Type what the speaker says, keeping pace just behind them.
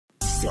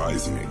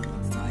Seismic.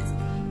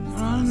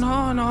 No.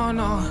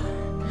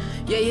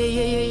 Yeah.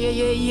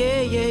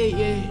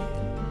 Hey,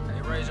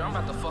 Razor, I'm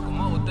about to fuck him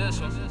up with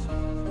this one.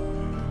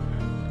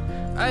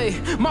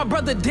 Hey, my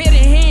brother dead and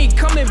he ain't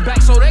coming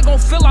back, so they gon'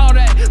 feel all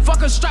that.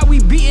 Fuck a strap, we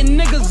beating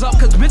niggas up,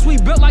 cause bitch, we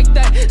built like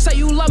that. Say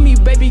you love me,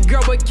 baby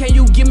girl, but can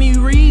you give me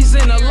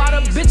reason? A lot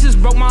of bitches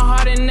broke my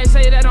heart and they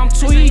say that I'm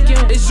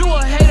tweaking. Is you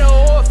a hater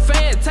or a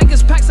fan? Take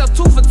his packs out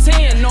 2 for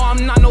 10. No,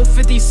 I'm not no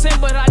 50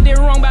 Cent, but I did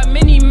wrong by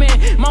many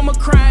men. Mama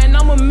crying,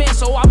 I'm a man,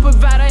 so I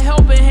provide a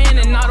helping hand.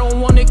 And I don't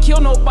wanna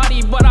kill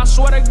nobody, but I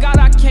swear to God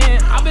I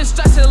can. I've been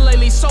stressing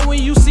lately, so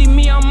when you see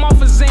me, I'm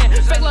off a Xan.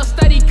 Fake love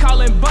steady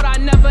calling, but I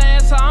never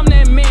answer, I'm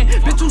that man.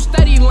 Bitch, you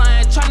steady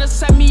lying, tryna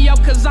set me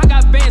up cause I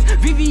got bands.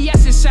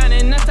 VVS is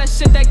shining, that's that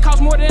shit that costs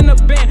more than a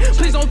band.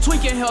 Please don't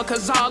tweak in hell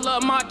cause all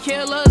of my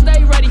killers,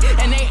 they ready.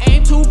 And they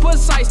ain't too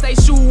precise, they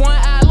shoot one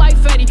eye like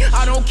Fetty.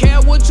 I don't care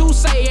what you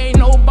say, ain't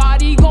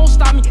nobody gon'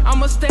 stop me.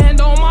 I'ma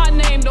stand on my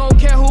name, don't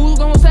care who's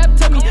gon' step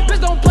to me. Bitch,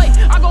 don't play,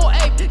 I go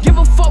ape, give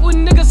a fuck what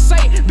niggas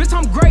say. Bitch,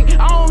 I'm great,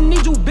 I don't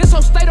need you, bitch, so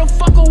stay the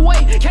fuck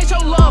away. Can't show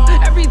love,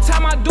 every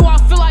time I do I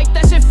feel like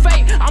that shit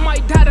fake. I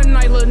might die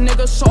tonight, little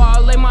nigga, so I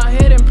lay my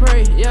head and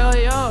pray. Yeah.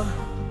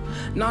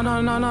 No.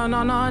 Yeah.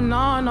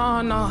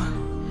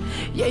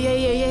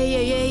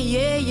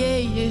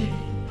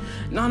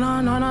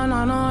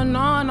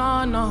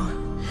 No.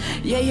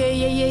 Yeah.